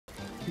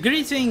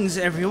Greetings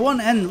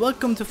everyone and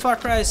welcome to Far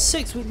Cry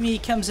 6 with me,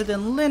 Kamzat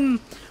and Lyn.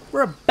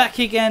 We're back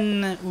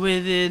again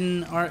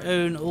within our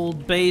own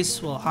old base,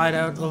 well,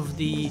 hideout of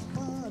the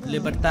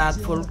Libertad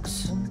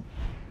folks.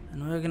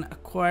 And we're gonna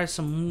acquire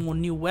some more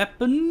new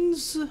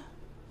weapons.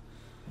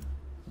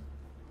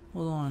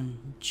 Hold on,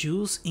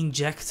 juice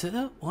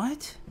injector?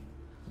 What?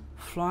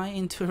 Fly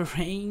into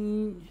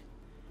range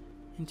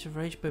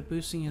by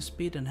boosting your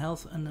speed and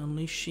health and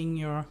unleashing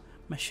your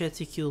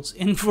machete kills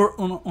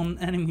on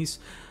enemies.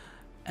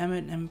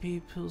 Emit MP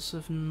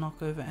impulsive knock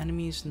over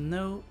enemies.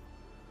 No.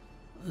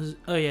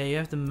 Oh yeah, you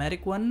have the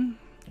medic one.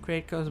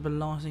 Create cause by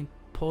launching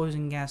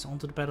poison gas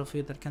onto the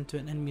battlefield that can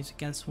turn enemies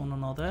against one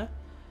another.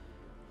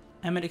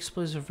 Emit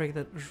explosive rig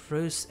that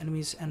roasts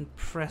enemies and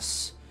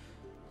press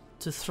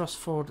to thrust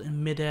forward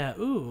in midair.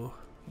 Ooh.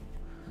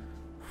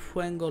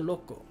 Fuego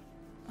loco.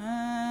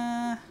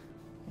 I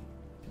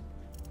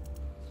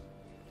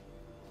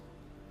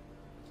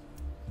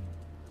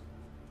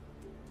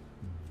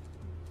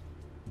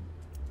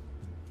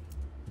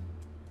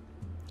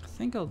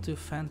think I'll do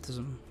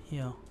Phantasm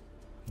here.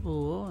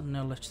 Oh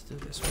no, let's do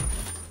this one.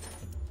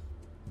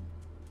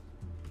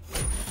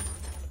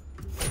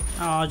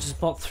 Oh, I just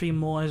bought 3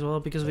 more as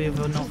well because we have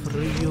enough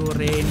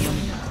uranium.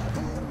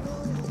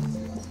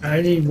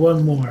 I need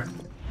 1 more.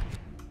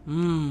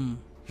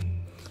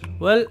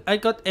 Well, I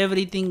got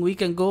everything. We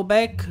can go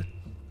back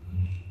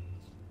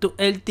to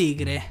El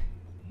Tigre.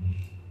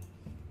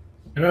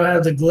 I don't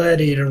have the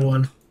gladiator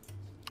one.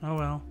 Oh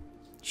well.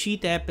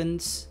 Shit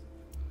happens.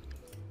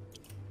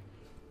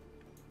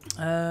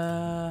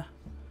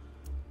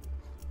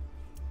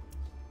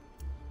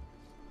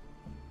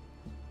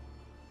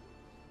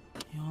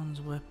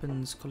 Yon's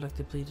weapons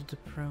collectively to the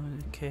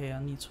perimeter. Okay,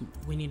 I need some.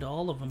 We need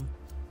all of them.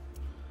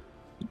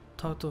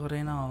 Talk to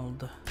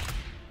Reynald.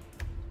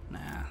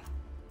 Nah.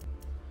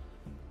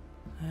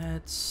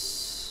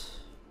 Let's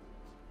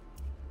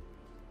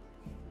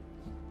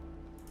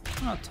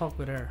not talk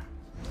with her.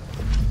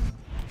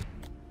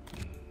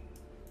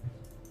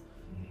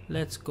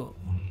 Let's go.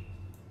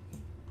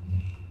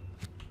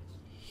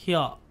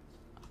 Here.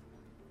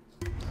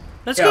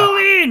 Let's go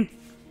in!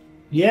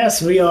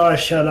 Yes, we are.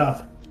 Shut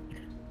up.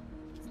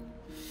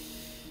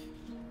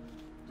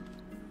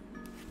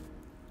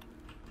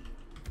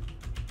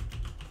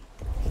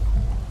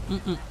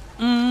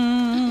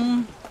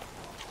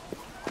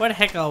 Where the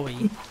heck are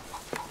we?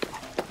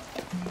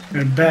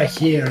 We're back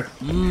here.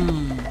 I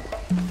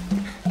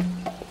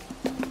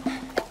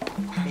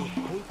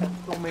hate that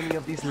so many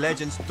of these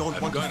legends don't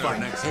want to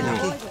fight. Hey,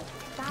 Lucky,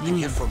 I'm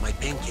here for my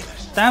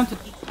painkillers. Time to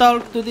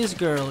talk to this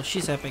girl.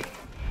 She's epic.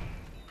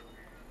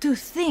 To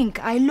think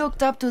I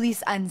looked up to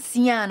these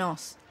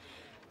ancianos.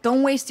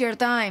 Don't waste your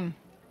time.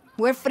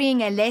 We're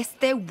freeing El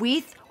Este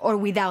with or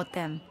without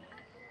them.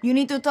 You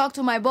need to talk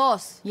to my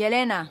boss,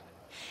 Yelena.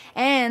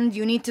 And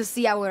you need to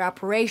see our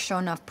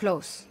operation up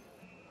close.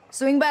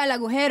 Swing by El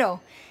Agujero.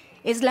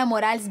 It's La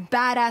Moral's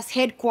badass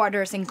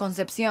headquarters in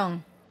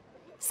Concepcion.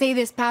 Say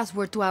this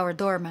password to our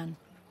doorman.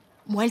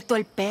 Muerto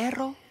el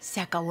perro,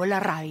 se acabó la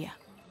rabia.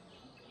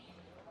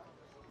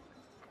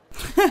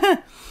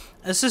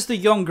 Assist the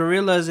young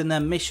gorillas in their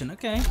mission.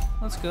 Okay,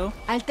 let's go.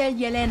 I'll tell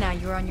Yelena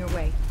you're on your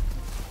way.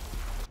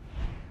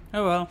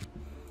 Oh well.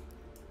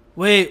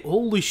 Wait,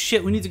 holy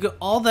shit, we need to go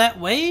all that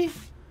way?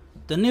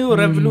 The new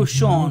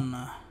revolution.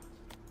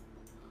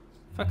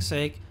 Fuck's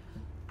sake.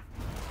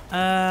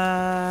 Can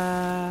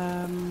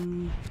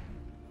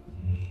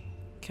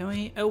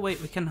we? Oh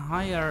wait, we can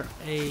hire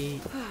a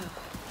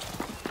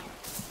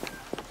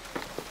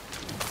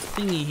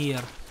thingy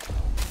here.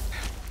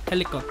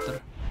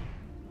 Helicopter.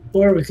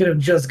 Or we could have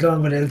just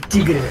gone with El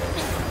Tigre.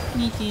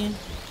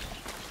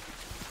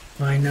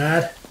 Why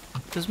not?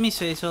 Does me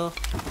say so.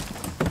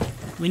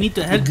 We need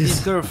to help this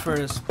girl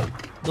first.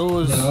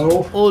 Those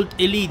old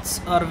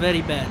elites are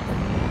very bad.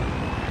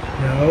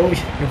 No,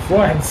 your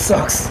flying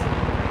sucks.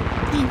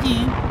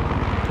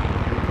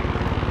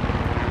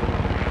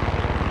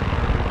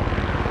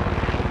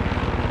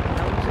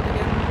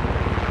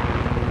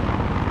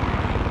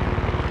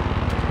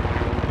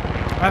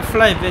 I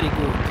fly very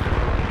good.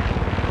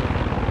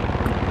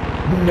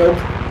 Nope.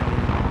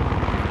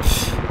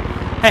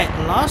 Hey,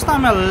 last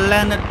time I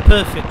landed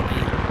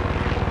perfectly.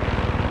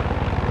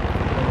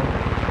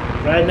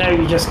 Right now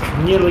you just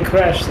nearly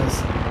crashed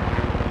us.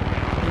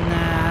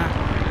 Nah.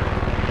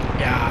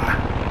 Yeah.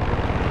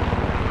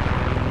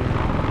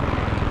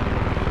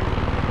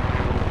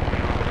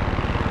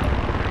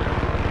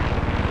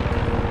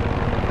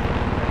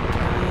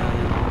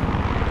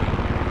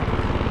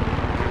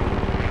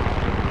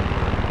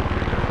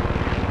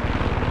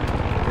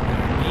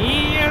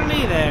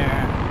 Nearly there.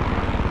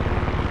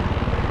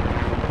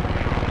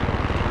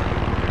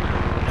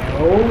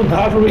 No,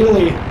 not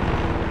really.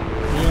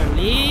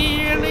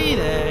 Nearly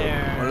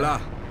there. Hola.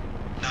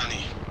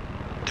 Danny,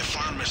 the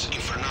farmers in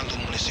Fernando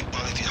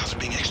municipality has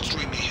been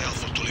extremely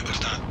helpful to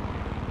Libertad.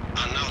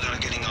 And now they are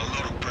getting a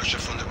lot of pressure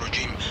from the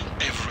regime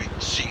every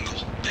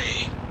single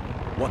day.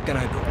 What can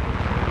I do?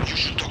 You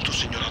should talk to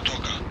Senora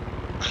Toca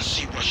and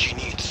see what she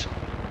needs.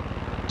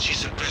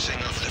 She's the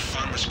president of the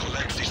Farmers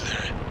Collective is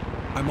there.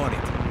 I'm on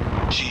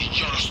it. She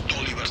just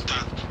told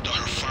Libertad that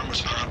her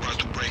farmers are about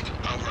to break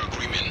our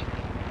agreement.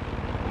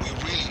 We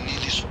really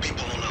need these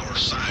people on our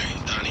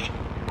side, Danny.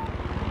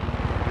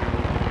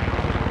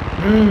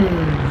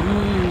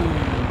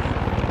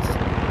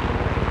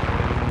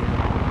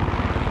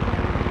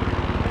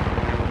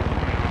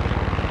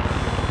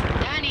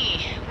 Danny,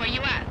 where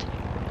you at?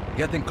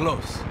 Getting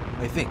close,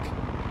 I think.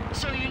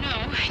 So you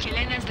know,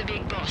 Yelena's the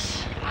big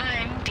boss.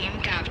 I'm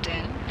team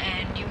captain,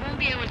 and you won't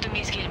be able to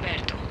miss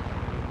Gilberto.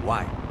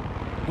 Why?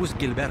 Who's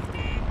Gilberto?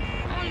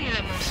 Only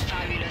the most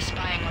fabulous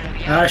spy in all of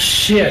Ah, Yara.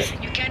 shit.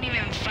 You can't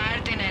even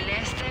fart in El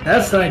Este.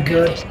 That's not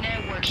good. There's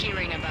network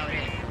hearing about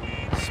it.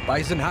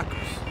 Spies and hackers.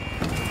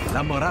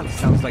 La Moral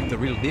sounds like the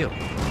real deal.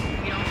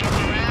 We don't fuck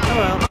around. Oh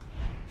well.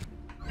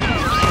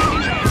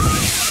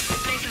 The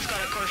place has got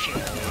a curfew.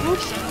 If the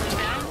sun goes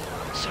down,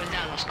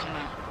 soldados come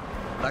out.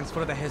 Thanks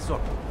for the heads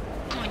up.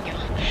 Coño,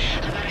 I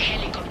got a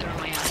helicopter on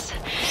my ass.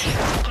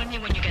 Call me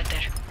when you get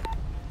there.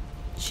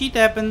 Shit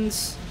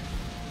happens.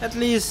 At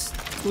least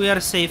we are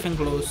safe and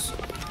close.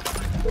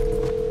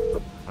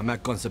 I'm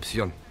at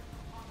Concepcion.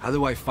 How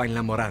do I find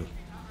La Moral?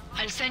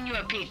 I'll send you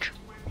a pic.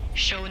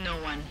 Show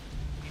no one.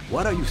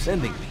 What are you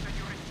sending me?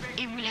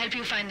 It will help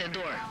you find the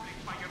door.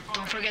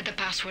 Don't forget the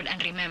password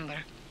and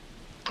remember,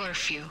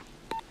 curfew.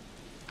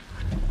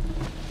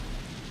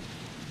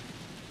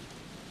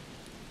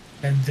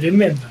 And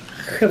remember,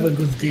 have a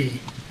good day.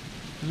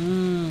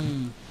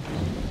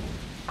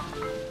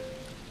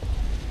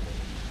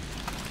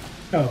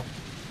 Oh.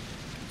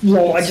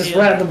 Lol, I just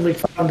randomly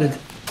found it.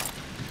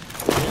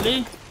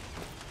 Really?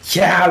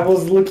 Yeah, I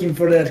was looking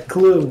for that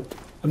clue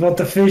about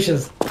the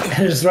fishes.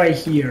 And it's right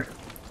here.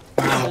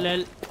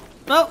 Lol.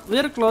 Well,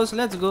 we're close.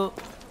 Let's go.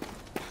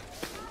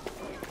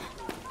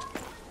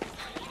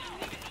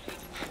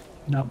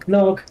 Knock,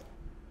 knock.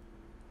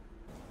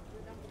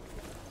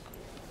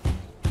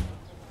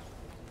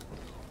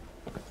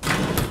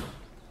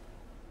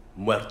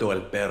 Muerto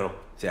el perro,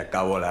 se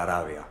acabó la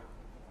rabia.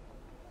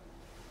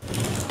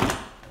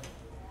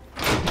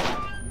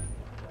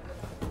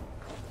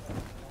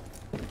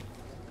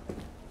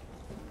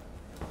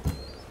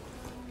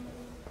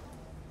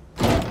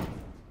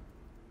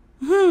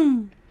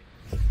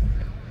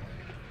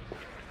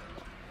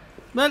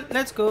 Well,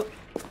 let's go.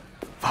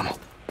 Vamos.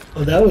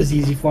 Oh, that was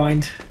easy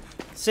find.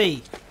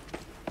 Say.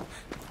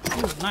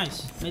 Oh,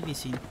 nice.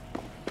 Medicine.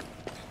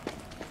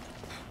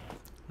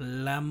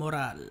 La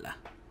Moral.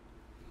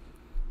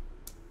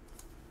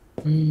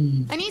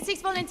 I need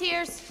 6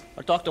 volunteers.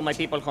 I'll talk to my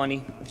people,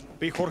 honey.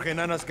 Big Jorge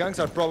Nana's gangs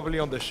are probably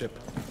on the ship.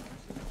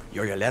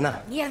 You're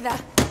Yelena?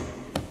 Mierda.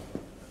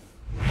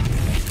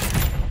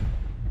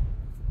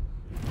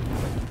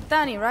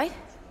 Danny, right?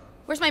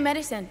 Where's my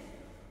medicine?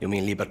 You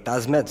mean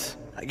Libertad's meds?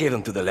 I gave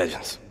them to the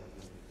legends.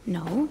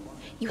 No.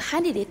 You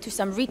handed it to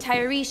some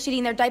retirees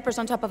shitting their diapers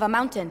on top of a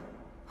mountain.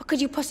 What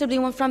could you possibly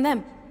want from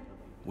them?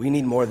 We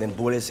need more than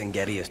bullets and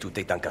guerrillas to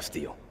take down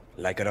Castillo.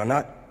 Like it or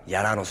not,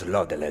 Yaranos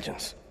love the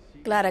legends.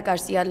 Clara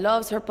Garcia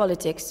loves her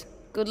politics.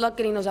 Good luck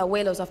getting those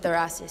abuelos off their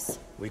asses.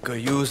 We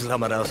could use La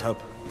Moral's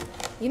help.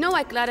 You know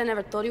why Clara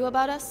never told you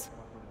about us?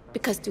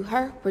 Because to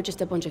her, we're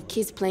just a bunch of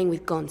kids playing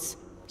with guns.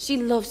 She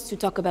loves to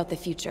talk about the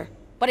future.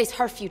 But it's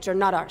her future,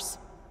 not ours.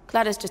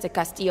 Clara's just a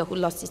Castillo who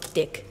lost his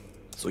dick.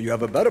 So you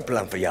have a better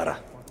plan for Yara?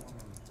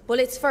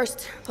 Bullets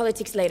first,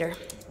 politics later.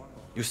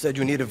 You said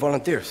you needed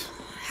volunteers.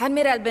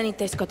 Admiral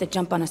Benitez got the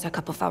jump on us a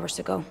couple of hours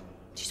ago.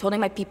 She's holding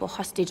my people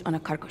hostage on a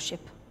cargo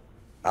ship.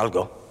 I'll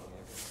go.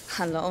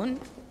 Alone?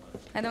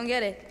 I don't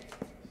get it.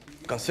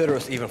 Consider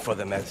us even for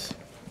the meds.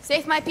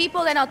 Save my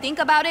people and I'll think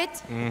about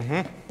it?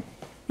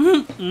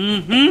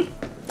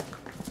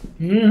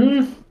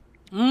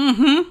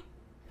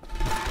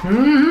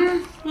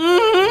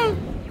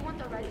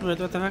 Wait,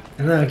 what the fuck?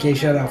 No, okay,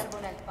 shut up.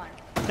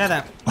 Shut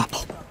up.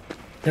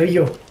 There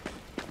you go.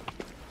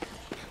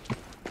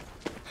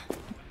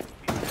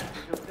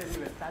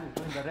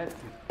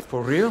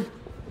 For real?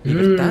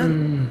 Libertad?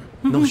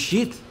 No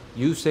shit.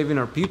 You saving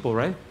our people,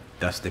 right?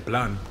 That's the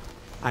plan.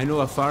 I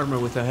know a farmer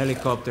with a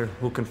helicopter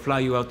who can fly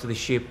you out to the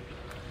ship.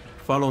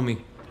 Follow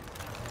me.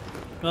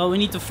 Well, we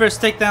need to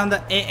first take down the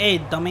AA,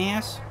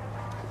 dumbass.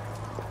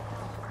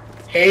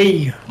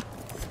 Hey.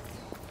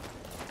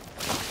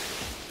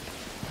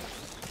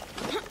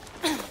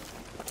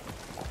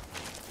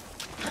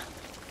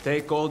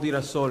 Take old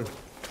Irasol.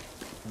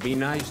 Be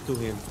nice to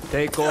him.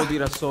 Take old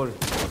Irasol.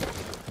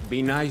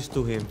 Be nice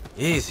to him.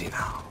 Easy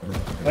now.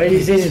 Why did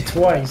you say it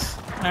twice?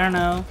 I don't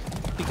know.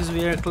 Because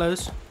we are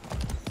close.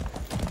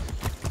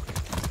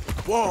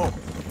 Whoa!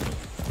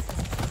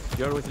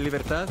 You're with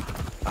Libertad?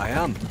 I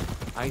am.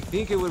 I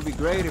think it would be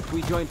great if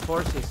we joined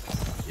forces.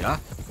 Yeah?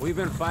 We've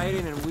been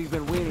fighting and we've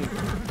been winning.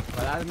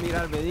 But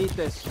Admiral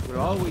Benitez will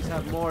always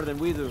have more than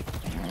we do.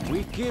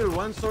 We kill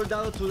one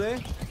soldado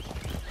today.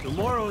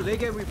 Tomorrow they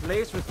get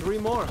replaced with 3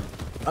 more.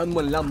 And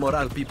when La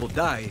Moral people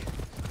die,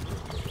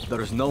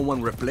 there's no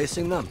one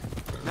replacing them.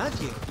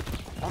 Nadie.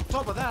 On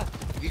top of that,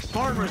 these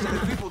farmers and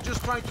the people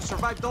just trying to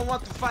survive don't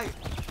want to fight.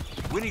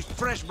 We need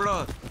fresh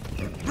blood.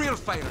 Real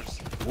fighters.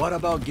 What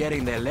about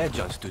getting the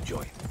legends to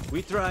join?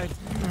 We tried.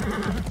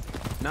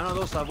 None of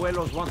those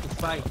abuelos want to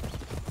fight.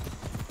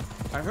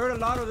 I heard a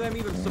lot of them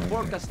even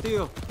support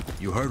Castillo.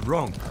 You heard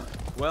wrong.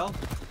 Well,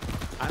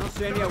 I don't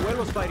see any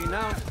abuelos fighting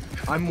now.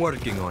 I'm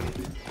working on it.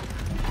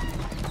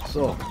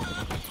 So,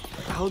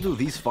 how do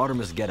these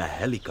farmers get a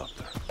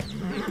helicopter?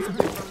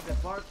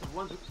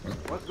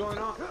 What's going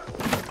on?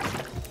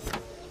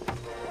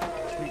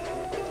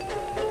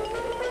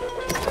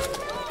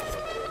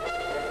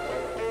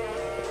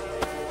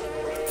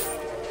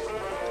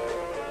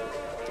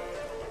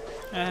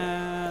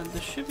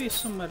 There should be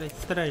somebody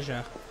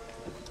treasure.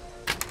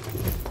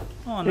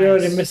 Oh, We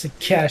already nice. missing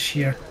cash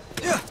here.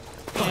 Yeah,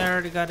 I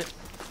already got it.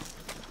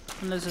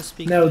 Let's just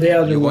speak. No, the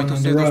other You one going to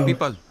on the save those road.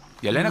 people?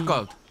 Yelena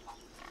called.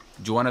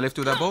 Do you want to lift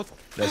to that boat?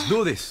 Let's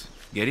do this.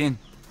 Get in.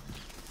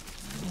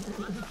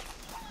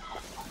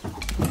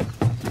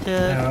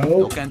 No.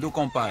 No can do,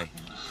 compay.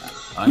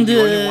 I'm the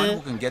only one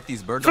who can get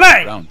these birds off Fly!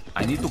 the ground.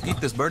 I need to keep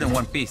this bird in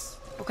one piece.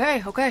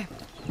 Okay, okay.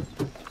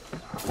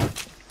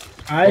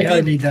 I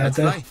already did Let's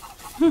that. fly.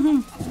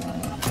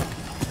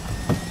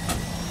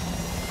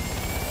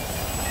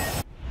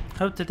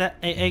 Hope that that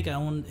AA guy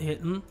won't hit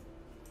him.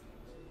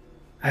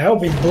 I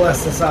hope he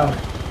blessed us out.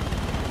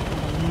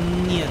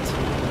 Niet.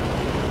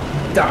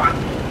 Done.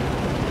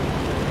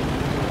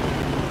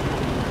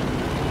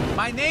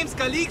 My name's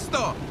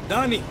Calixto.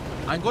 Danny,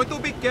 I'm going to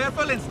be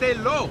careful and stay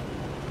low.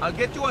 I'll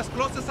get you as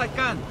close as I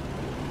can.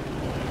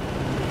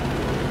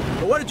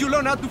 where did you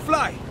learn how to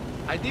fly?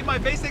 I did my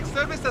basic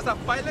service as a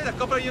pilot a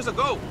couple of years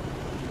ago.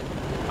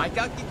 I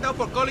got kicked out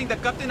for calling the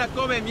captain a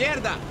come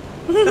mierda.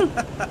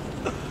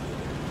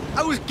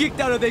 I was kicked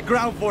out of the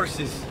ground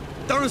forces.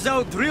 Turns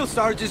out drill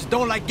sergeants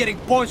don't like getting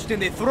punched in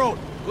the throat.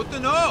 Good to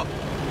know.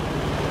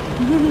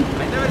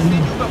 I never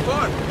seen you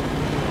before.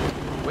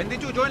 When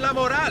did you join La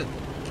Moral?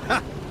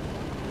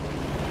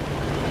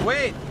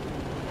 Wait.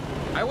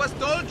 I was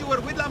told you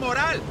were with La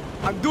Moral.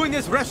 I'm doing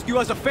this rescue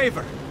as a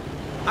favor.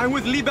 I'm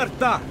with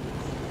Libertad.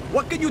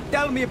 What can you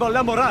tell me about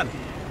La Moral?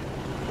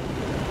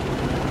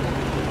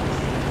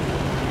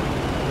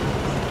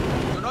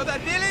 You know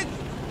that village?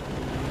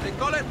 They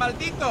call it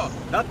Maldito.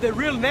 That the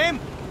real name?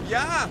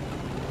 Yeah.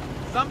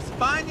 Some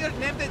Spaniard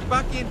named it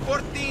back in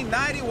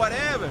 1490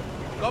 whatever.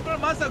 Couple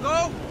months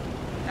ago,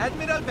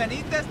 Admiral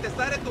Benitez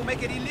decided to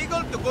make it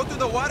illegal to go to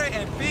the water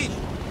and fish.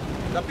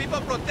 The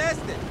people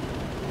protested.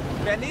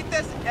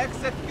 Benitez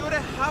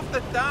executed half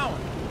the town.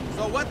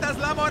 So what does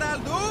La Moral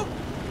do?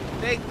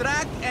 They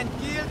tracked and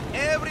killed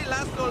every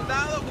last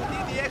soldado who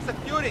did the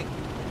executing.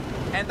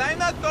 And I'm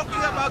not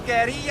talking about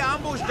guerrilla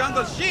ambush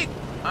jungle shit.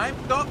 I'm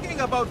talking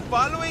about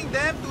following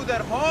them to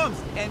their homes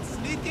and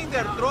slitting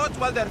their throats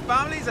while their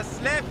families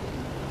slept.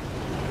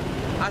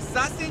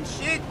 Assassin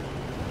shit.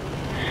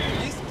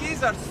 These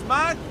kids are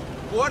smart,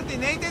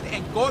 coordinated,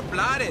 and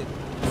cold-blooded.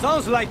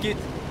 Sounds like it.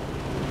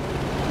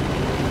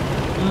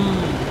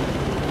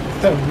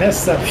 Some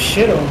messed up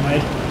shit,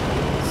 alright.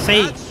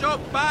 Say. That show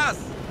pass.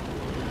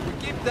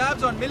 We keep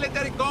tabs on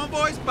military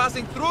convoys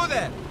passing through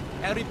there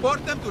and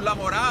report them to La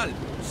Moral.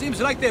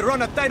 Seems like they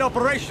run a tight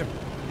operation.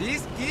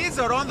 These kids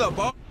are on the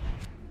boat.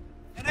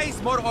 NA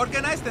is more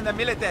organized than the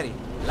military.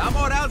 La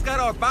Moral's got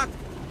our back.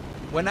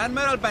 When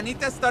Admiral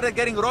Benitez started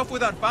getting rough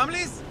with our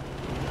families,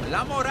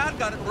 La Moral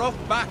got rough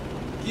back.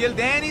 Killed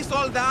any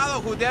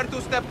soldado who dared to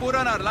step foot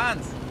on our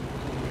lands.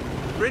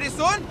 Pretty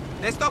soon,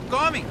 they stopped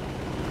coming.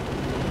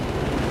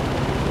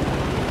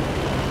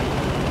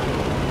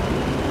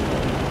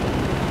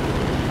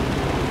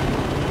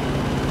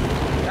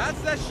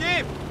 That's the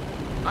ship.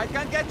 I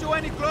can't get you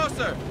any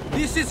closer.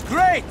 This is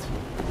great!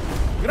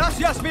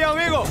 Gracias, mi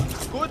amigo!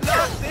 Good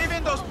luck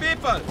saving those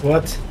people.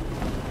 What?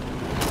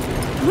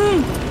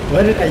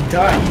 Where did I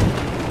die?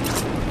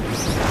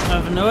 I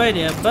have no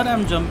idea, but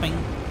I'm jumping.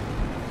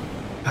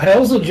 I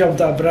also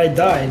jumped up, but I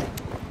died.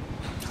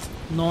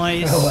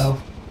 Noise. Oh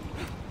well.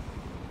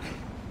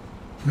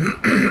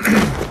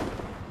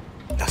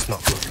 That's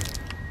not good.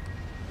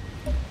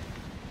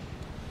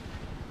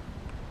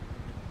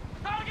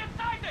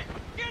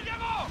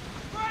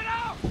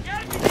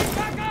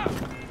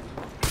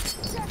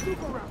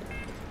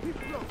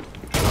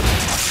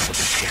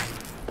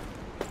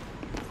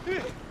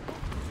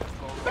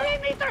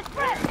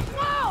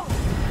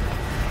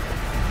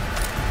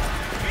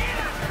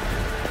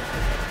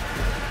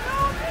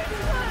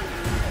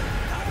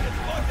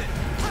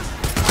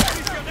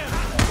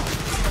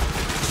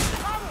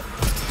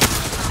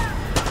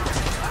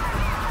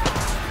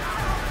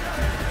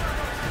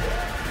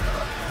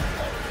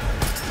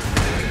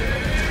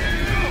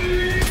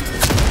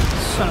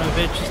 Son of a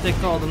bitch, they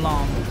called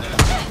alarm.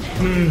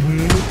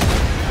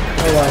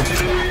 Oh well.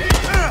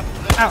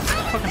 Ow,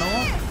 fucking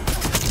all.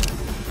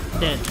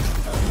 Dead.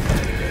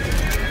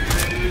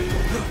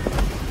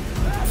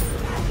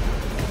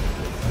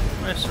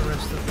 Where's the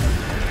rest of them?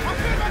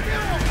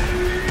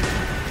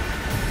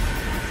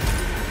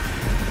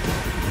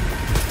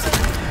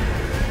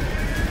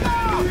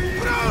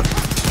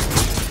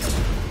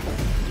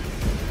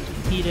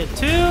 Eat it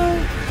too.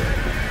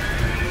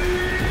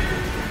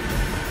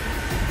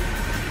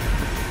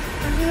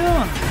 What are you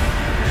doing?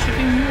 There should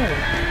be more.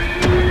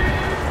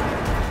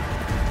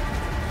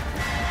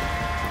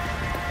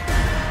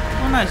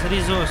 nice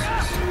resources.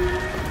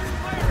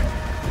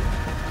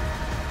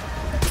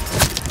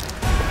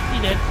 He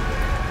did.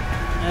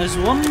 There's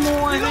one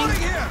more, I think.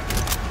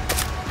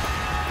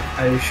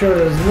 Are you sure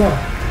there's one?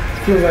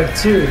 It feels like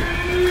two.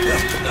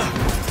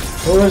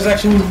 Oh, there's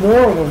actually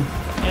more of them.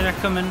 Yeah,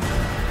 they're coming.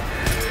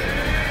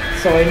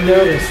 So I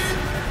noticed.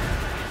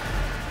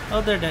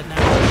 Oh, they're dead now.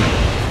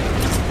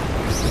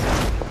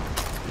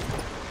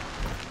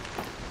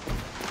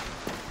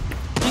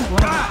 I think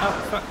one of them. Oh,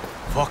 fuck.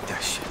 Fuck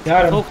that shit.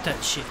 Got him. Poke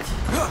that shit.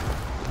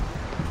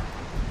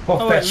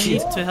 Fuck Oh, that wait, we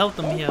shit. need to help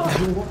them here. I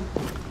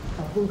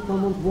think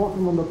someone's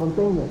walking on the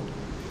container.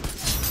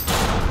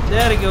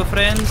 There we go,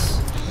 friends.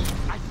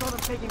 I saw them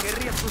taking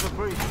guerrillas through the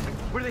bridge.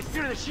 Where they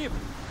steer the ship.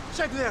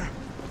 Check there.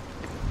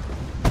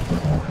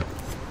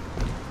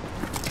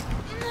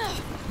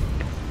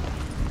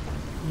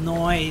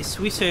 Nice,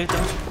 we saved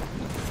them.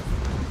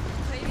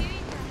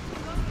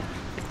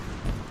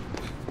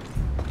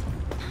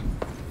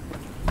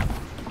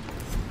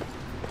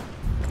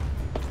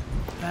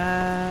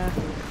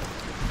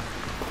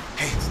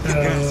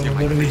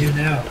 What do we do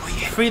now?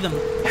 Free them.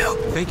 Help!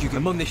 Thank you.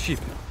 Among the ship.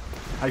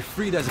 I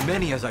freed as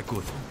many as I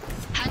could.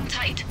 Hang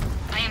tight.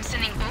 I am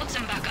sending boats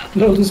and backup.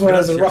 No, this one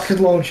has a rocket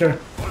launcher.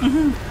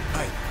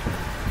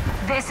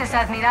 This is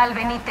Admiral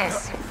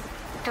Benitez.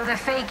 To the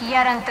fake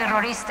Yaran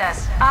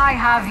terroristas, I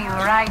have you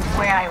right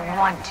where I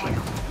want you.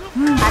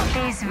 At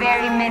this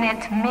very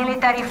minute,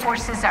 military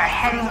forces are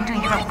heading to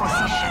your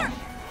position.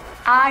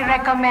 I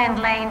recommend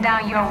laying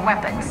down your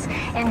weapons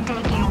and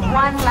taking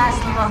one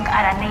last look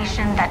at a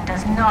nation that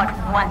does not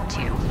want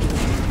you.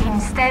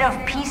 Instead of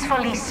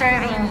peacefully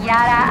serving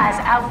Yara as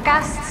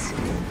outcasts,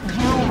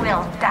 you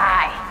will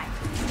die.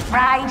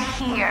 Right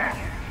here.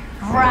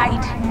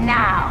 Right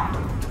now.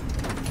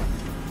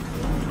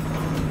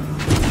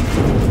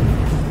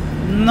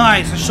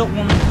 Nice, I shot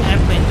one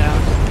airplane down.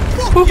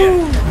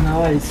 Woohoo!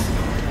 Nice.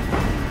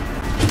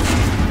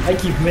 I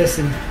keep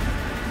missing.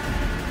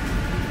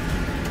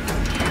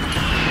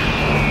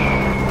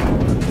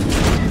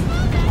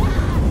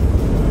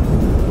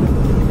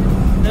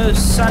 No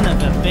son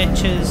of a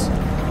bitches.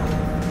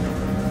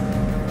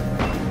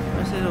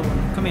 Where's the other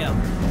one? Come here.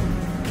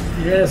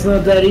 Yeah, it's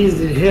not that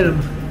easy to hit him.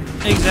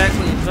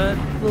 Exactly, but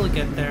we'll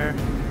get there.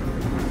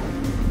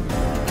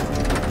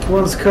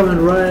 One's coming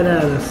right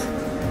at us.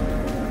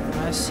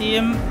 I see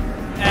him,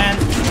 and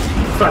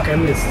Fuck, I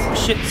missed.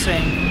 shit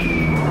saying.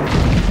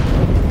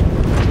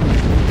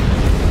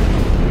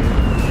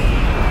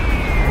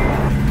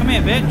 Come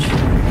here, bitch.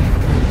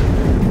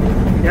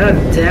 God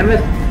damn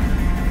it.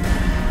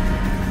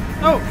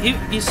 Oh,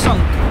 he's sunk.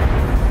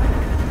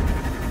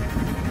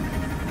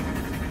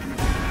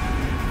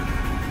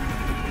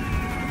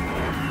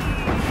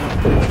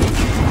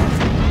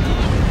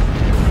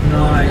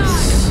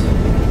 Nice.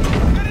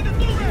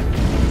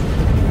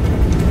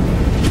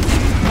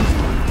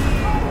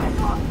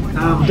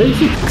 They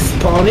keep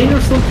spawning or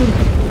something?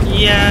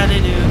 Yeah, they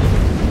do.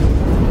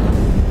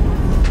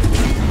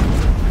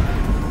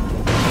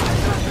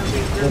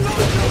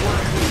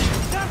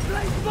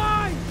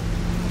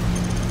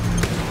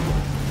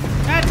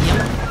 God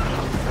damn it.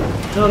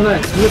 Oh,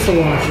 nice. Missile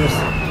launchers.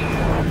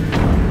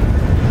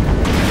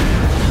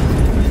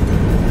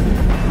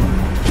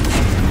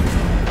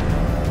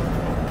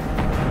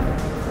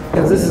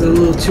 Because this is a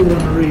little too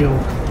unreal.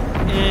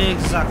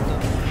 Exactly.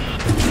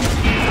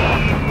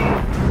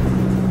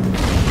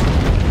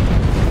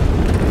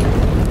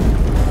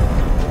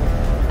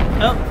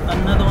 Oh,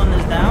 another one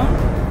is down.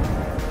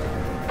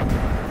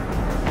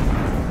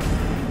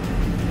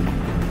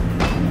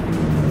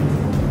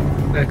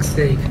 Back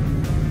stake.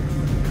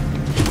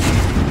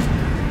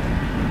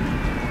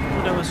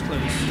 Oh, that was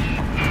close.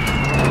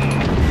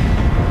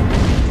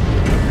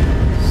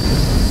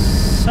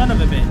 Son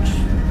of a bitch.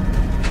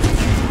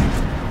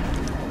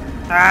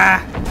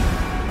 Ah!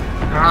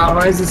 Ah,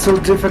 why is it so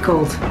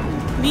difficult?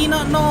 Me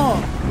not know.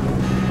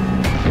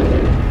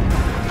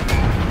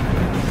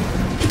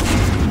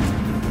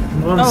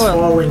 One's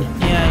falling.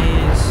 Yeah, he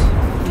is.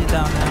 He's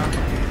down now.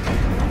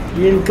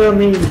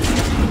 Incoming.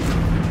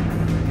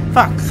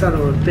 Fuck. Son of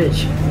a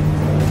bitch.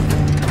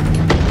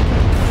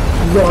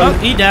 Oh,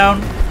 he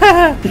down.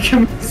 He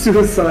committed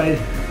suicide.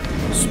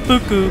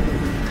 Spooku.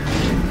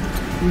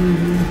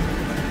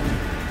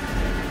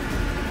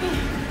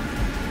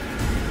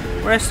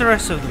 Where's the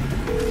rest of them?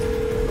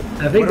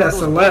 I think that's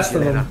the last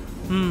of them.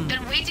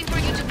 They're waiting for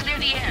you to clear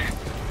the air.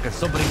 Can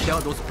somebody tell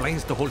those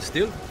planes to hold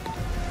still?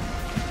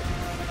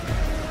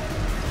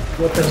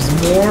 What, there's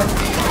more?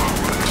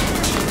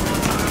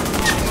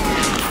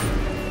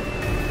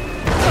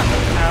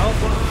 Ow.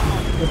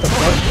 What the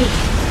fuck?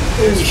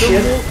 Holy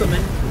shit.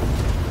 Coming.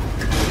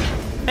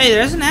 Hey,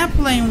 there's an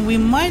airplane we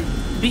might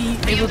be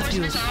able to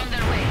use. Reinforcements are on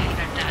their way,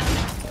 Libertad.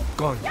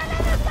 Gone.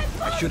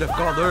 I should have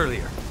called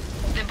earlier.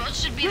 The boat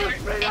should be there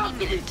any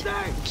minute.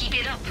 Keep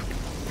it up.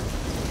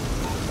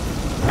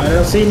 I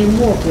don't see any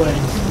more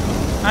planes.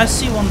 I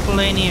see one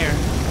plane here.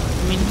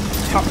 I mean,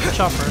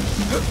 chopper.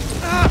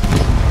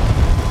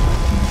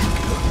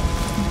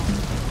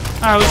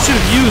 Ah, we should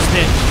have used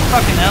it.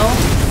 Fucking hell.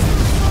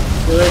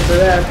 Too late for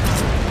that.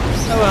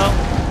 Oh well.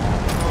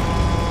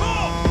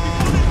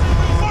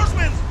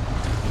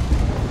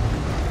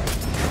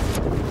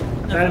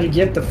 Time to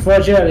get the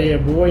fudge out of here,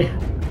 boy.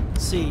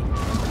 Let's see.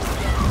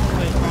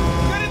 Wait.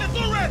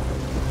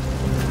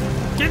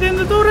 Get in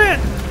the turret!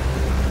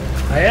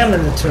 I am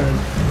in the turn.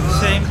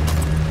 Same.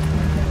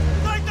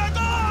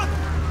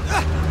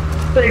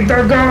 Take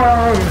the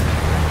gun!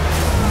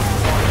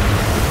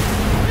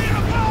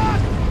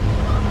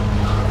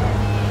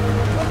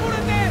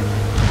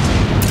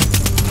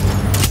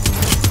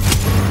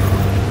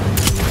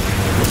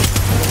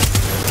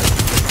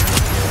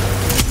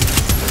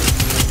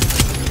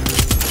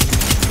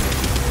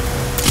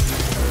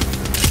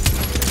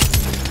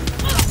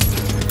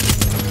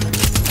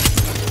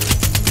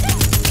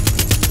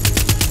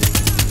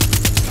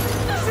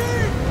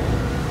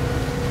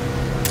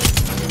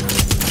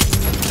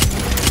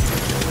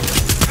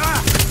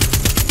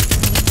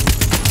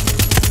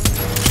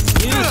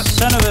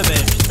 Son of a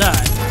bitch,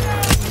 die.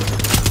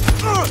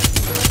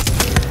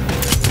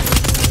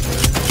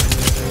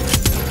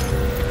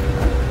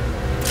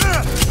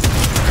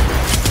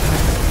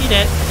 He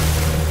dead.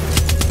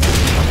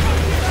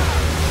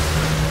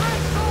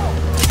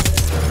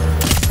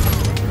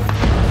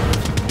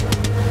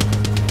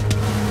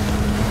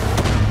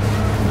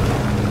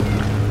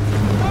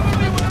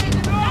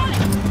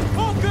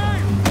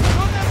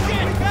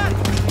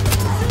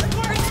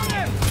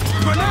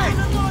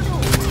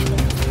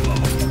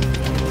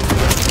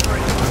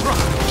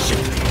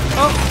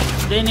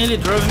 Oh, they nearly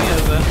drove me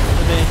over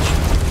the bitch.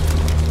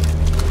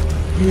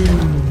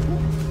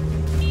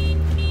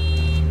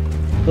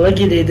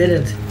 Lucky they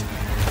didn't.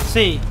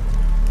 See.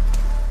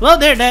 Well,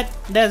 they're dead.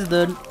 That's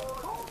done.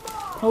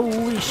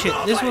 Holy shit,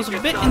 this was a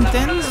bit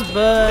intense,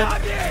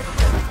 but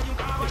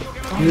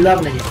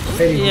Lovely.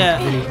 Very yeah.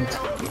 good. Very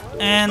good.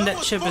 And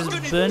that ship is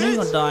burning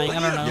or dying, I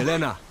don't know.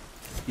 Yelena,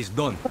 it's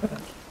done.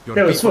 Your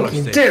That was people are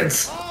fucking safe.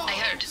 intense. I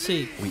heard.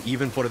 See. We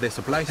even for the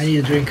supplies. I need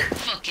a drink.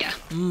 Fuck yeah.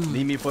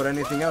 Need me for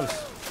anything else?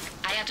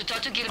 I have to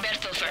talk to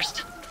Gilberto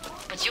first.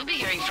 But you'll be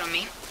hearing from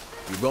me.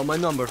 You got my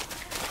number.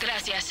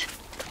 Gracias.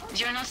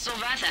 You're not so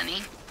bad,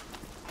 Annie.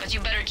 But you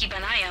better keep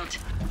an eye out.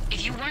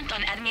 If you weren't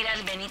on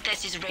Admiral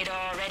Benitez's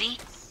radar already,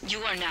 you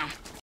are now.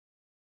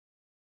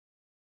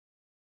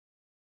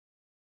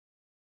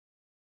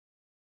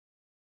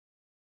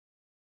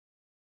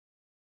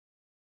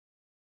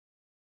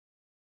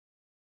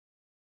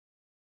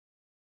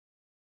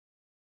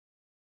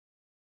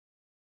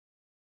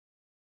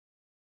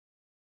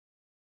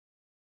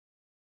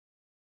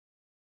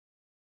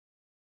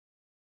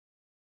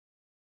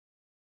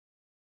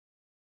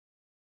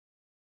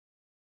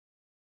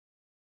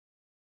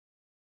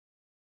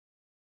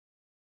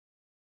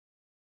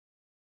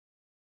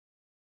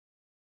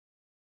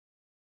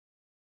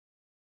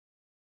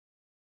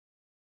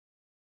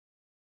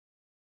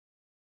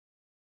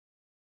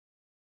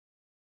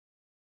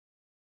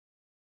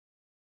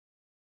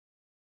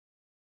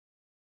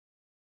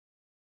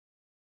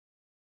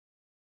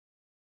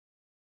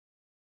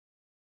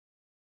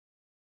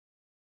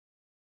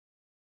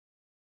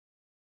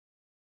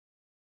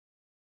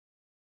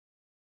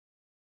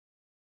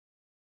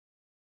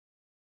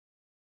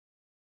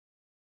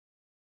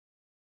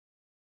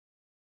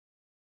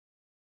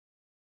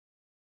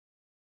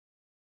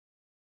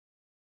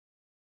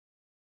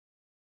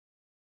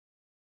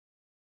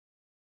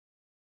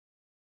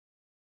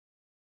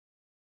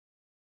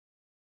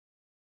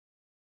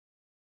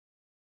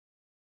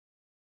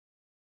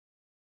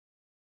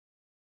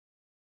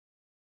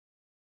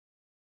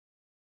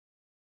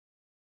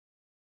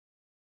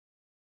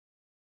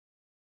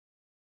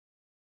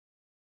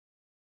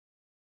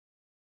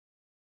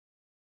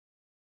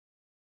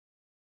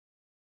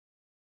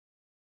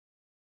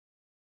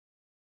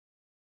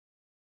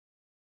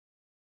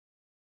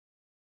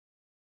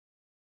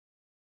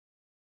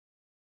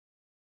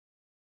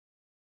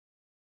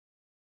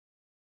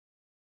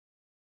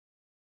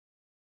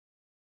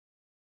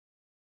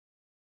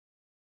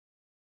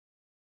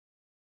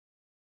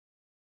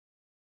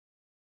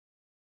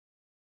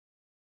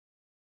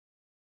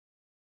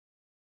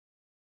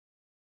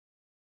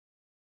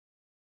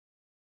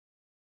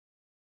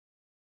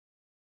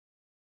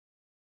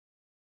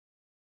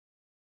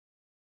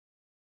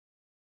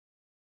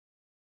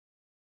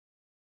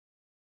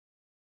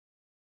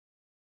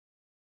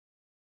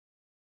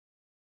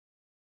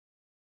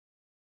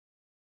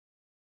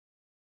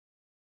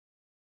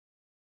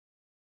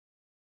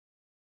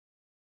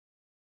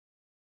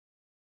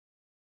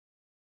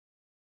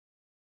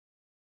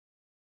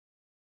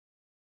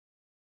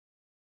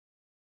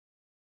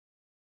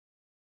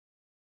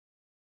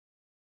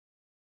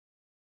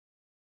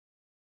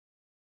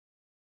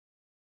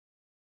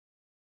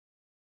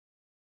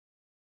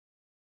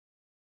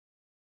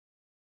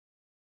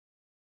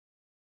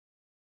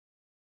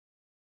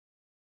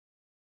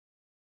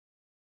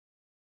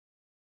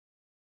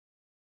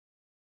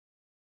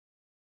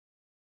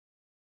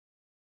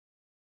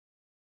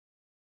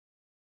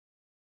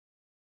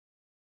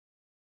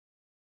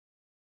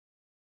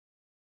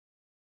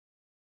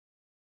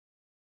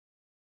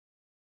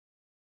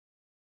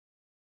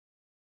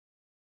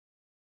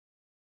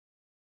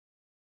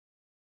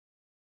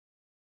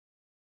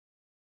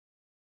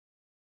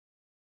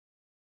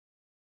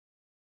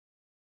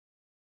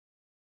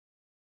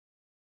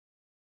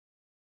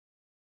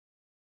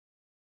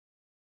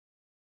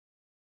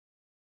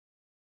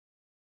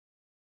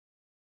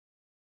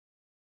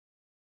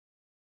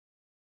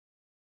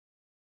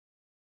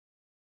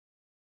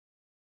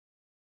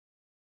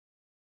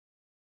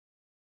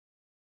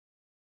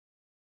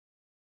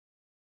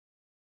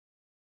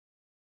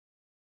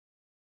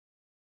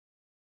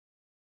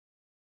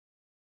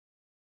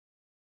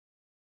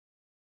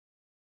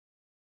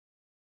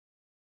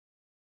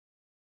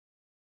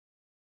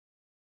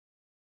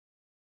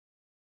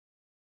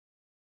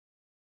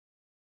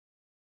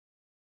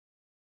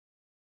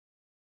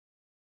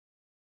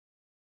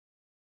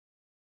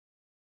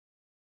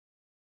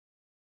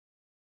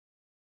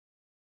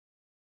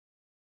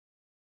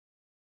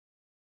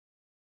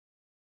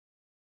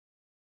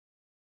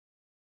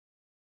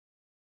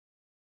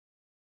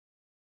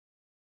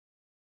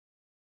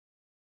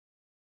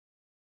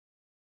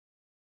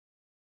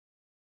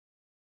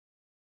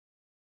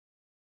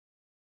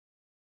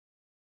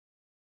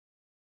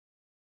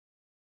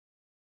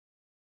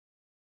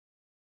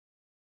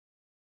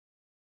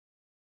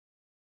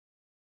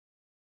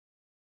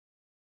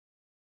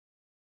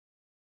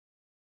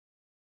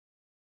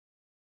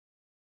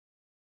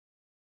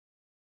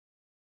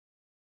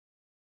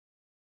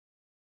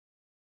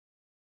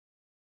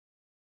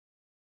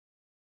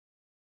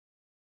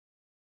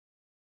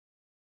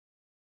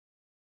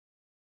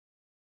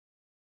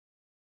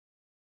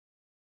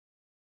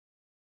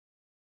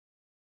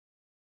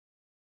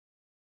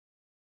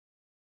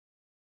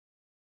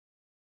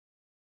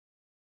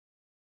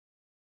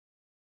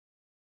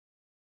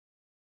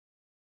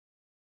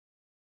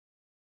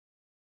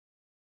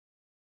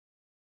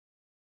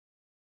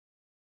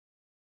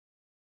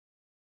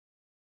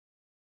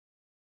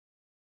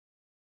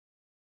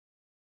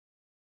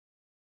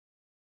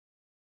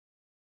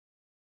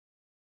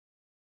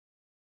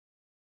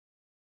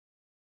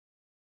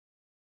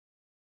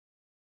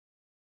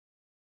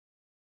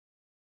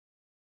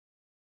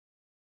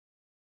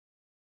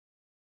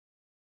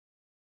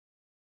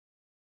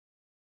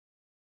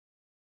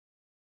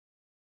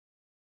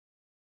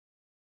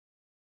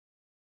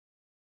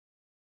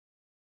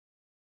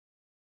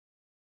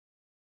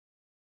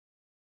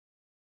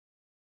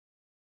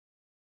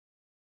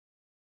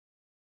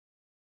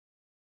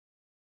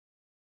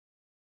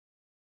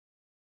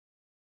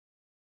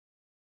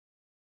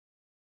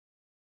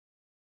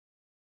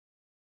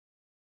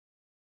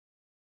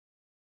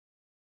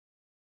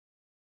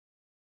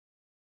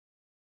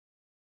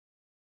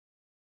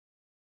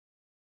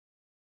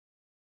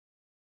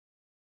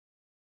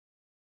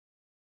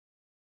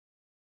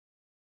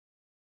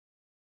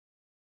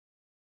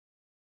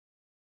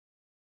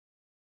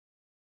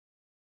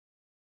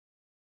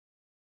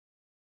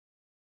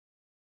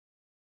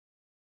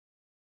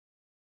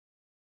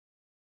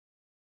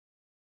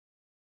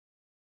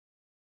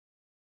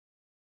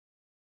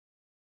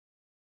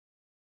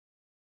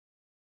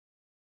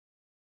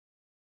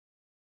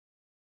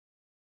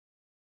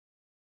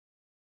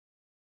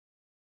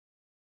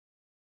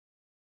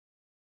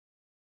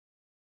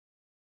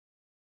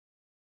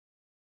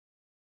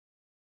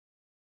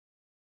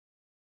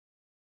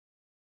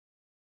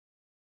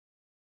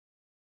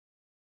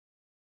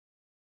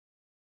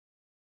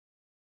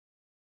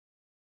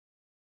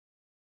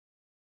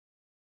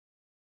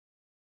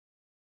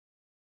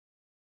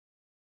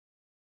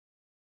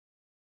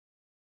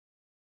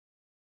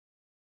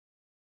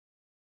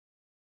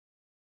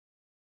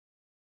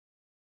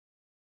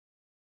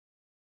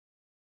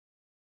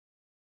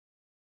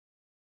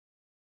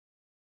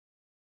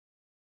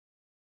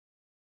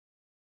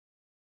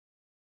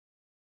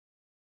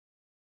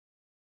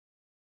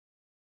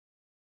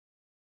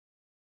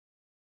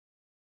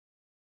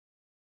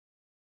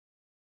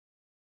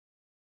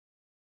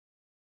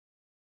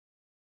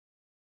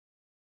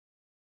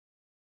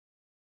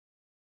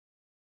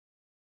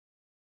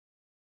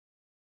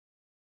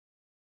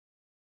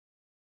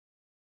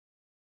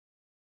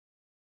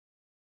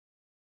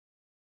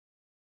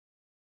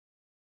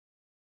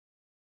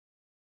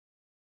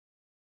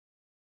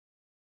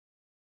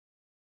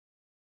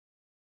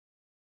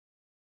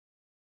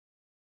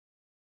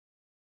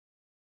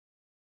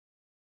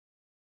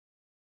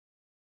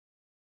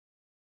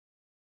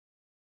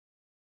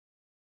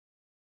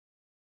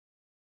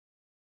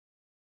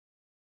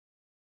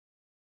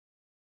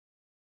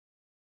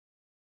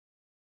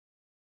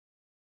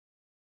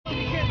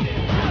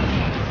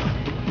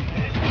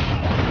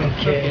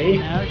 Okay.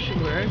 Now it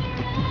should work.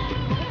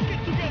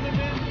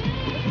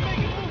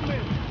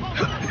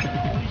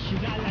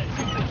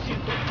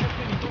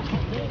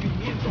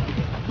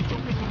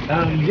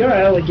 Your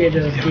alligator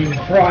is being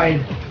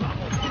fried.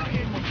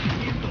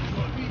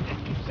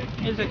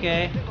 It's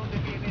okay.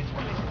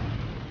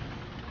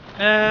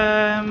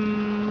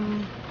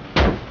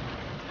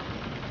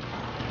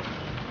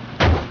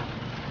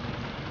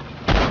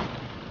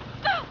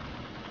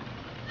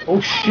 Oh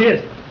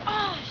shit!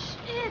 Oh,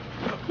 shit!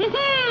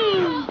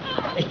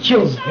 It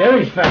kills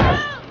very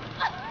fast.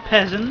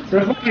 Peasant.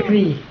 Revive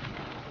me.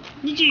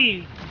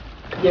 GG.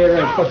 Yeah,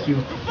 right. Fuck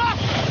you.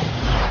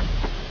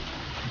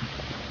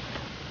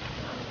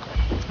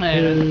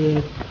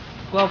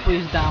 Guapo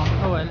is down.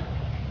 Oh well.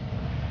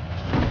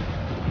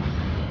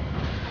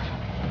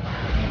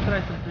 Try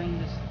to bring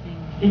this thing.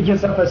 He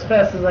gets up as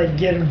fast as I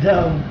get him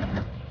down.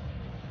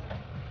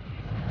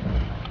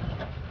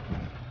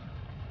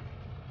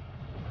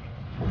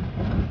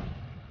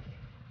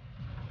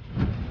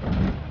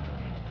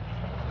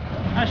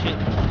 Ah shit.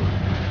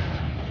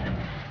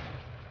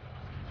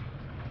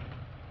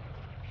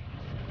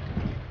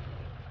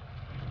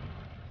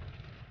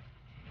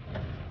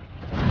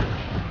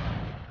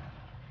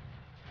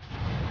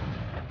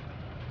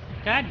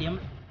 God damn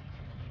it.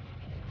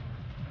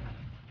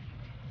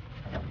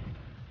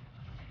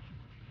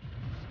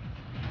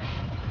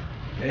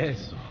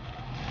 Eso.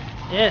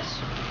 Yes.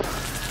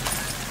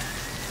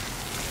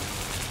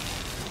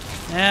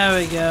 There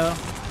we go.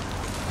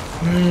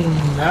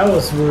 That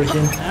was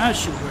working. Now it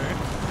should work.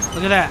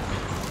 Look at that.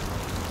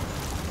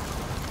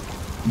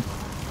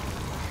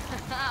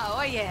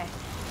 Oh yeah.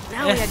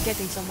 Now we are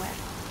getting somewhere.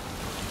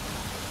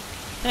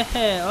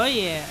 Oh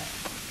yeah.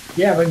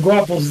 Yeah, but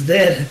Guapo's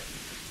dead.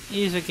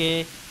 He's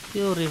okay.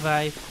 He'll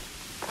revive.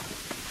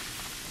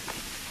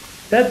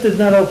 That did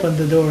not open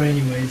the door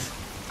anyways.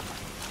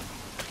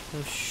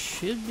 There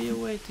should be a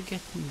way to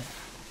get in there.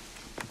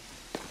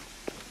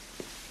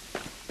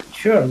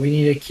 Sure, we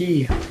need a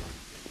key.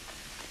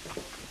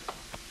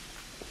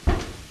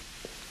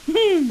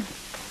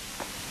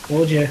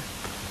 Told ya.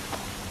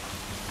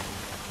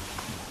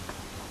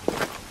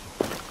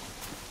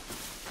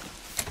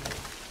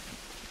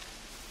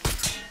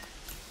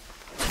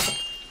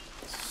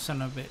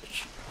 Son of a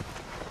bitch.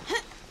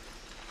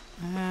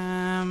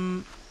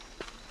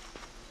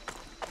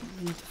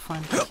 We need to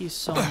find the key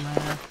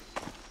somewhere.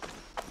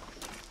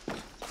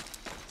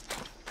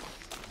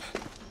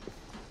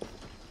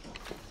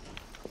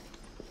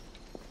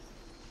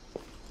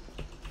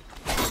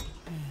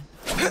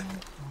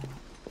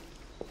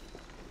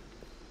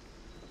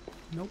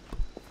 Nope.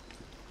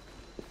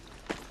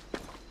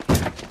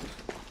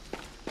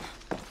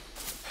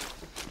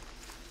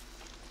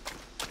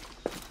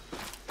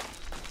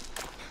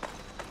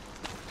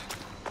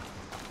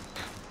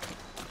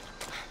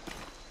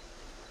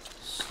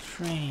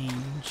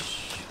 Strange.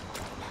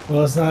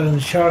 Well, it's not in the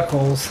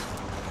charcoals.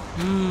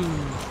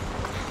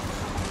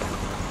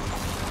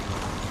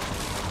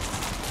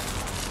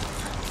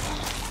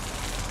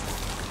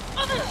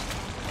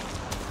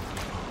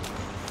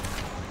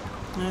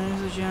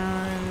 There's a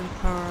generator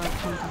power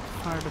from the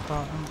fire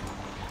department.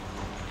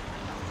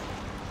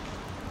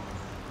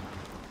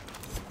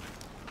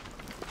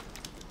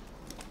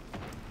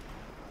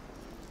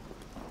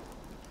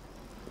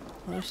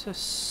 Where's this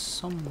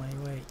some way?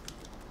 Wait.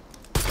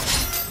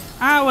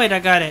 Ah, wait, I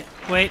got it.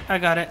 Wait, I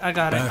got it. I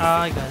got it.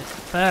 Ah, I got it.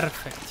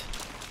 Perfect.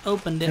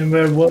 Opened it. And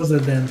where was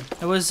it then?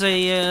 There was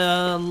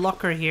a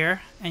locker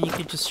here, and you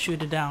could just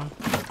shoot it down.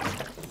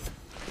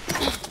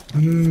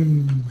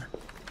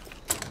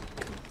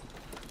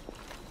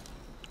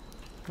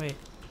 Wait.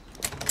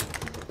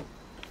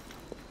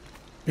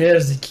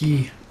 There's the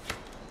key.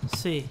 Let's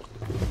see.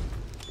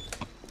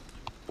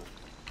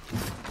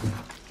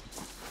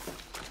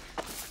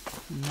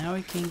 Now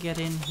we can get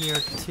in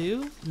here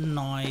too.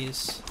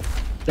 Nice.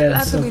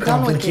 That's so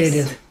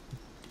complicated.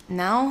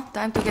 Now,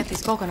 time to get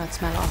this coconut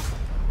smell off.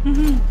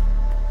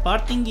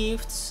 Parting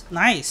gifts.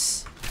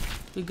 Nice.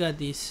 We got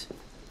this.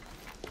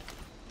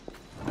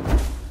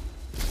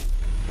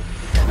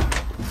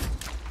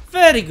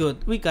 Very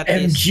good. We got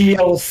this.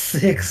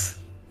 MGL6.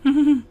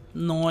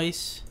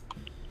 Nice.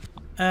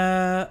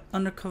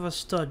 Undercover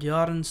stud.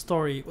 Yarn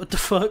story. What the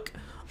fuck?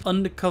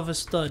 Undercover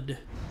stud.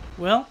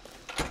 Well,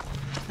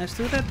 let's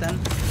do that then.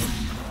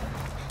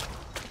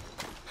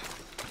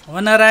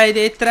 Wanna ride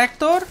a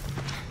tractor?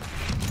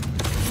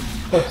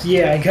 Fuck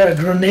yeah, I got a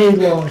grenade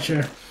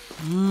launcher.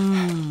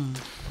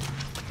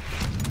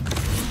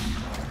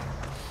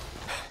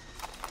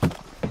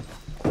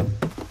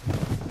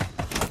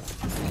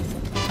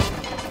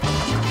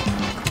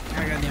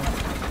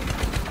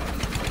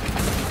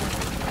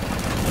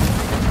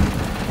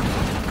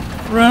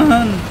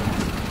 Run!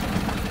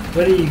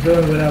 Where are you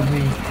going without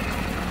me?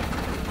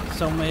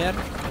 Somewhere.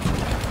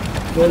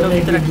 We'll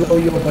make me blow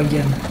you up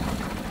again.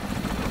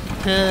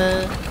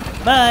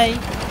 Bye!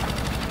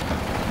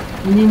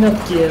 Me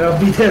not care, I'll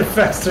be there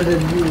faster than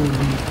you will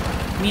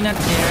be. Me not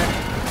care.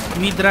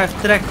 Me drive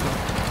tractor.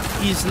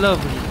 He's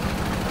lovely.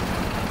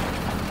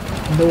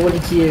 Nobody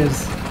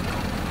cares.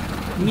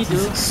 Me too.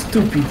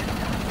 Stupid.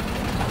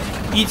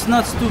 It's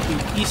not stupid.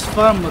 It's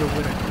farmer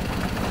work.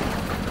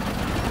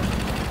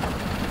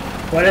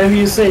 Whatever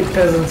you say,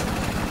 peasant.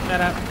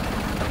 Shut up.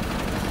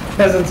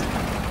 Peasant.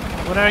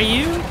 What are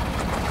you?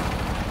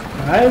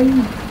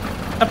 I'm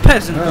A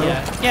peasant. No.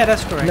 Yeah,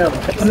 that's correct. no A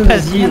peasant. Is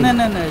peasant. you.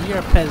 No. You're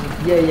a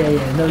peasant.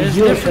 Yeah. No, There's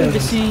you're a difference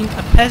peasant. between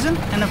a peasant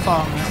and a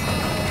farmer.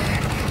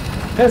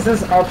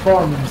 Peasants are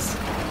farmers.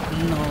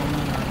 No.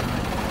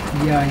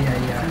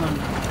 Yeah. No.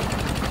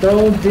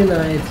 Don't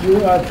deny it.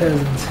 You are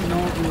peasants. No,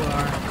 you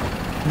are.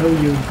 No,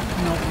 you.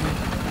 No,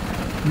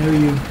 No,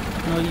 you.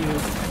 no, you.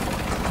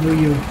 No,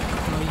 you.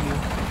 No, you.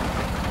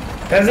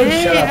 Peasant,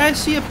 Hey, shut up. I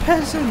see a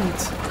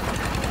peasant.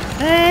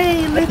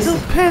 Hey, little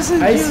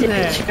peasant, I you see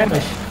there. a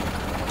challenge.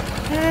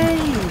 Hey.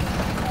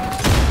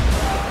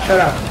 Shut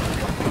up.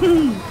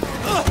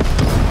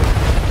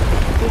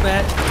 Too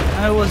bad.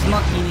 I was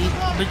not in it,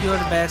 but you're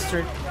the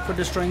bastard for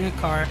destroying a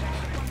car.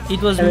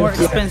 It was more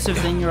Yeah.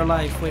 expensive than your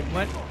life. Wait,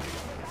 what?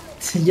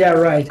 Yeah,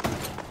 right.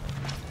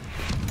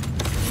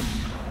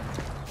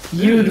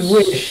 You'd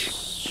wish.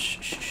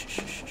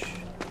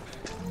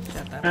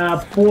 Shut up.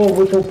 A poor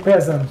little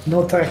peasant.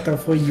 No tractor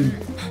for you.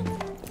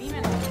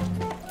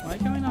 Why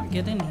can we not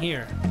get in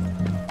here?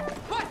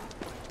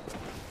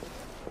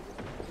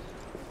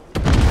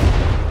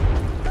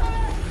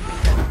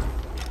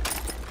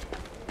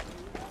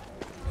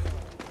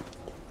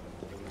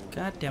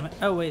 God damn it.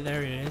 Oh wait,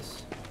 there it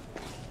is.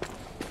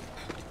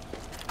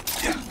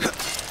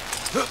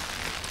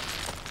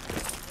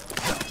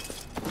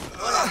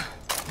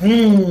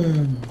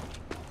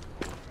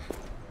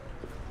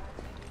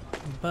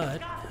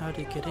 But how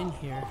do you get in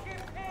here?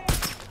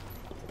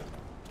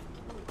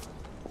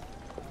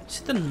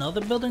 Is it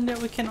another building that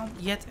we cannot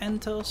yet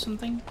enter or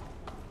something?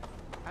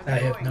 I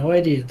have no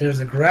idea. There's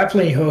a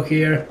grappling hook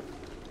here.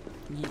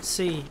 You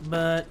see,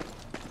 but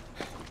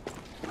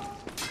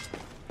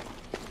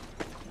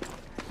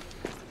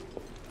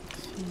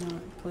no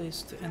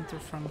place to enter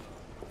from.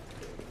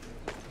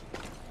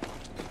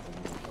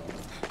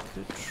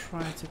 Could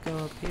try to go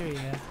up here,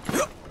 yeah.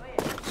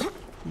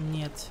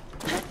 Yet.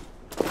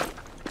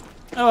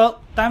 Oh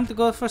well, time to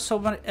go for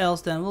someone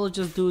else then. We'll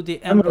just do the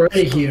I'm emerald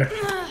already stuff. here.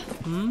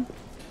 Hmm?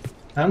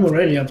 I'm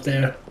already up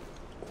there.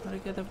 How do I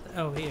get up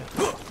there? Oh, here.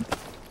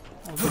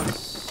 Oh,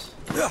 this.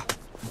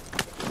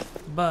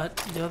 But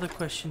the other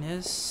question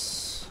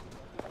is,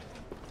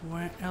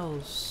 where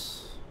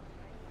else?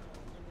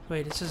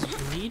 Wait, it says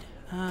breed?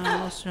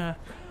 Lost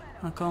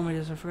call me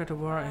this. I forgot the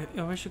war.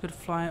 I wish you could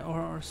fly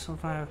or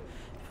survive.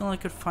 I feel like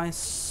I could find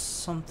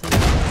something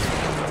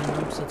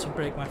to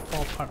break my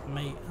fall apart,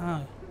 mate.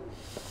 Oh.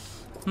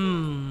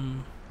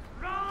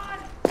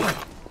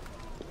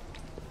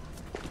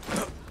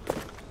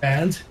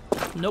 And?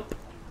 Nope.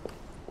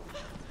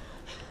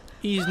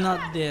 He's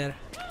not there.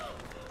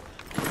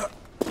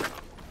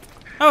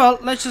 Oh well,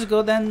 let's just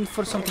go then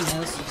for something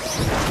else.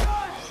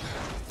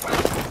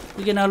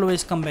 We can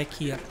always come back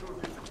here.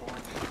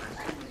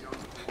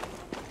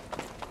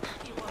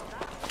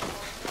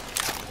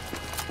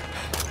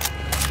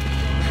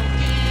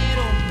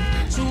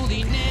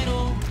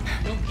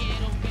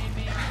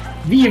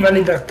 Viva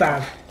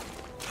Libertad!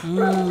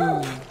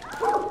 No.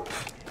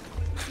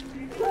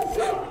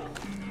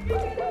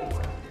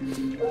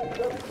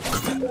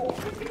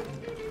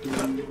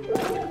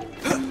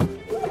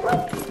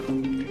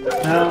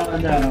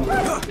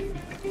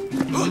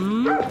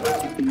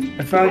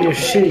 I found your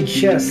shitty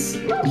chest.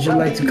 Would you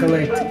like to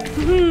collect?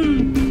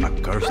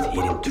 A cursed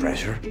hidden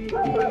treasure?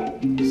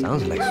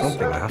 Sounds like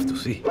something I have to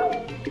see.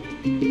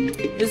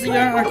 Is the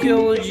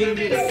archaeology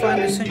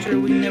find a century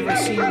we've never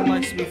seen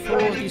like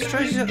before? These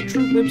treasures are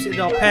true glimpses in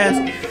our past.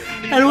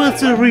 And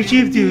once the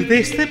regime do,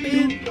 they step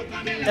in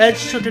and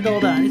shut it all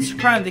down. It's a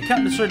crime. They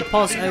can't destroy the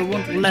past. I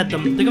won't let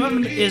them. The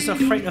government is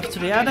afraid of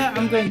Triada.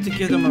 I'm going to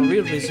give them a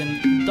real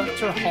reason.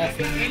 Dr.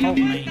 Hoffman. Help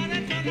me.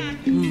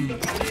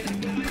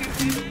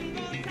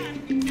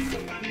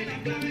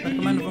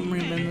 Recommend from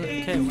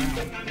okay, wow.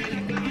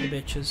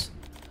 Bitches.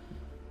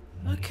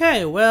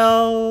 Okay,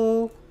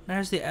 well,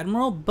 there's the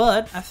Admiral,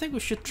 but I think we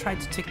should try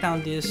to take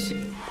down this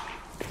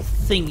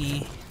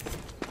thingy.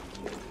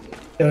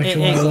 Don't you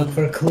want to look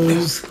for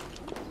clues?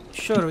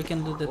 Sure, we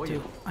can do that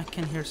too. I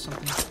can hear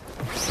something.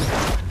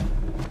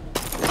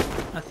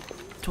 A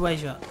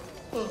treasure.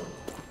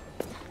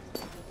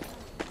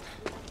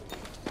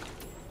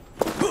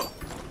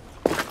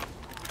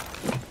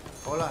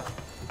 Hola.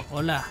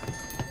 Hola.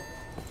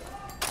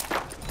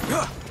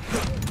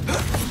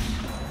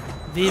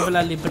 Viva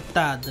la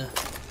libertad.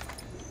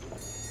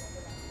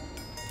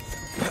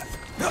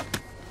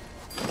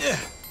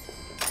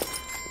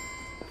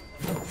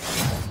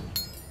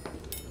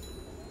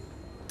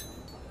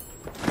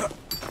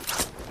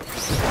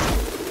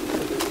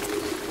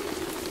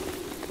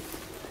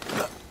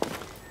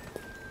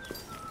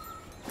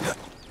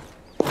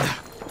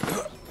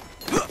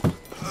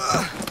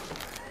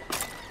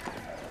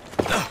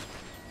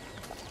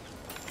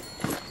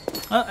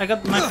 Oh, I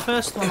got my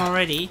first one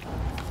already.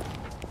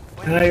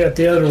 And I got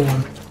the other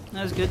one.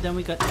 That's good, then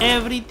we got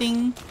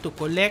everything to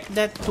collect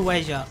that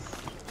treasure.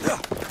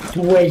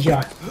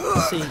 Huella.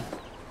 See.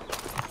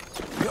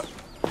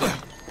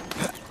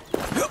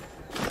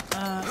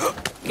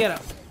 Get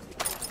up.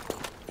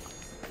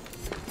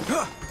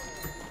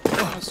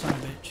 Oh, son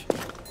of a bitch.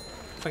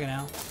 Fucking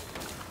hell.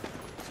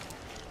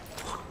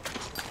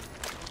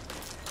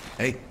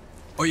 Hey,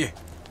 oye.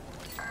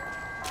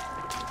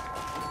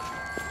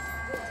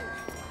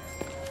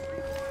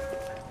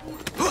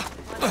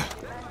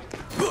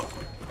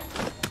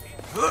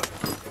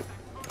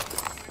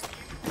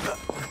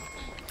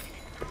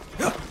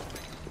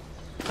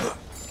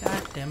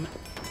 God damn it.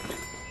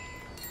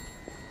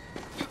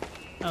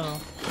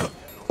 Oh.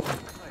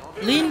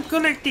 Lyn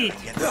collected!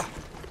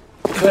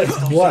 Wait,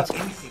 what?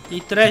 The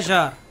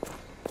treasure!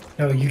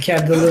 No, you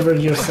can't deliver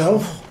it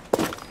yourself?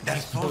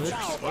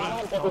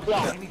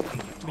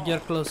 But you're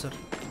closer.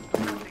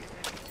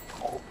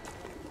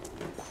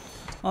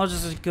 I'll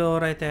just go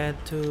right ahead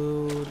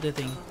to the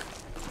thing.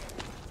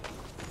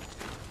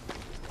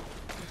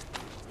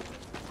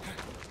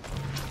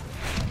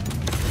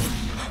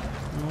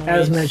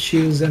 Hazmat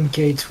shoes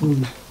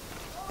MK2.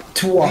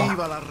 Twa.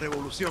 Viva la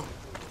revolución.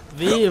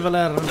 Vive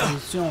la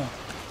revolution!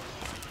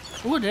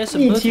 Ooh, there's a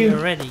Me boat too. here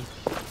already.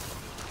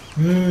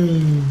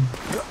 Mmm.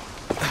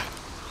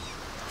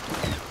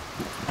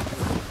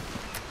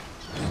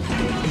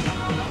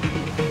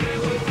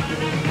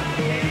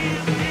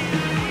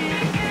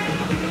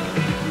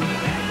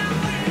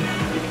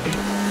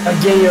 I'm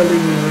getting you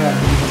leaving around.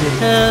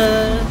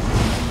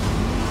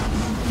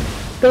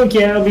 Don't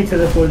care, I'll be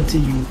teleported to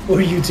you.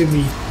 Or you to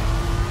me.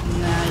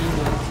 Nah, you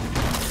won't.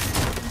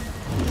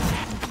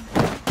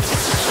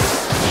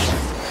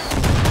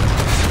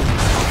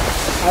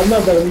 I'm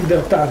not gonna leave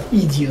that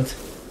idiot.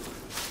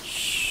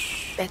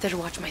 Better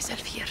watch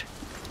myself here.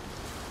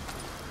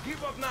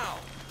 Give up now.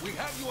 We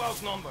have you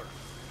outnumbered.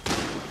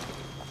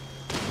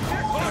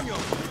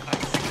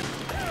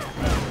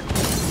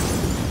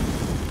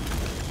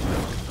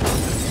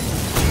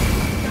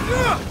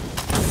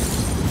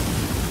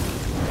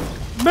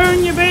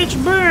 Burn, you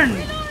bitch, burn!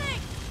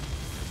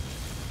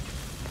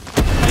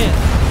 Oh,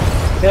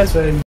 yeah. That's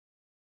what I mean.